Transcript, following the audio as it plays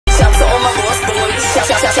What's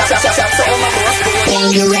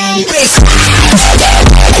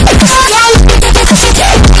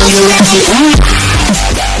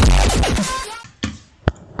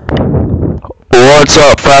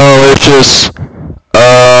up, fellow witches?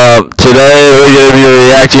 Today we're going to be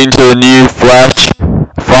reacting to the new Flahs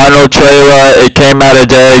final trailer. It came out a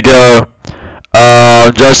day ago,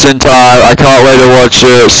 just in time. I can't wait to watch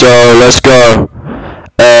it, so let's go.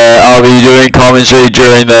 I'll be doing commentary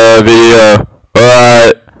during the video.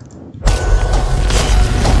 Alright.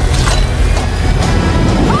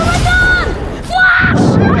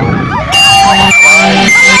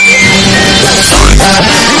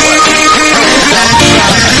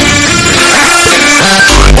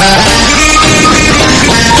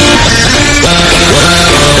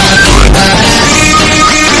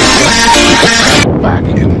 Back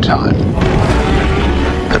in time.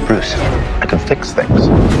 But Bruce, I can fix things.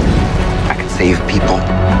 I can save people.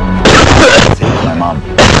 I can save my mom.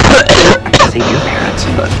 I can save your parents.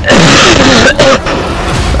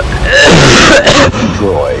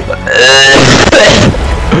 Joy.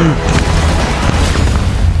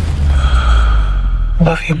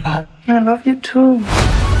 Love you, Mom. I love you too.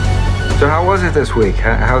 So how was it this week?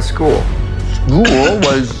 How's school? School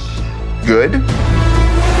was good.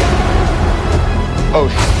 Oh,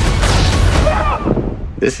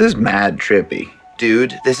 this is mad trippy.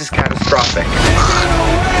 Dude, this is catastrophic.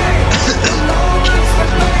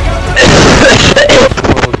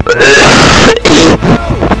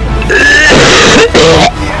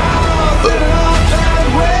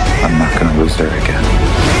 I'm not gonna lose her again.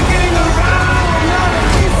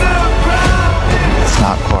 It's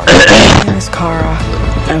not Clara. My name is Kara.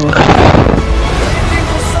 I will.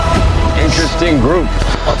 Interesting group.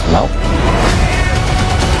 What's milk?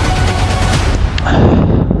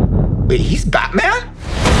 Wait, he's Batman?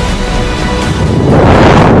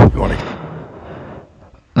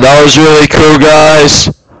 That was really cool, guys.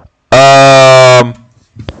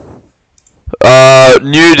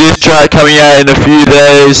 New diss track coming out in a few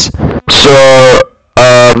days, so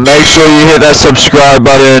make sure you hit that subscribe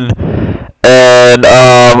button, and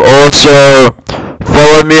also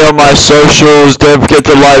follow me on my socials. Don't forget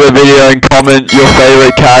to like the video and comment your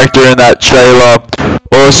favorite character in that trailer.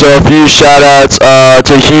 Also, a few shoutouts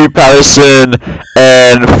to Hugh Patterson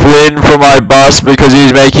and Flynn from my bus, because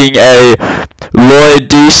he's making a Lloyd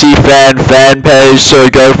DC fan page, so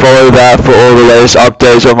go follow that for all the latest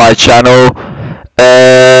updates on my channel.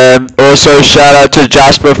 And also shout out to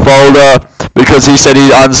Jasper Folder, because he said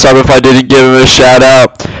he'd unsub if I didn't give him a shout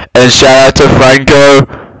out. And shout out to Franco,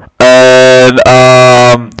 and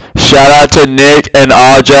shout out to Nick and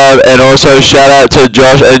Arjab, and also shout out to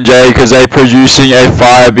Josh and Jay, because they're producing a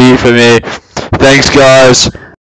fire beat for me. Thanks, guys.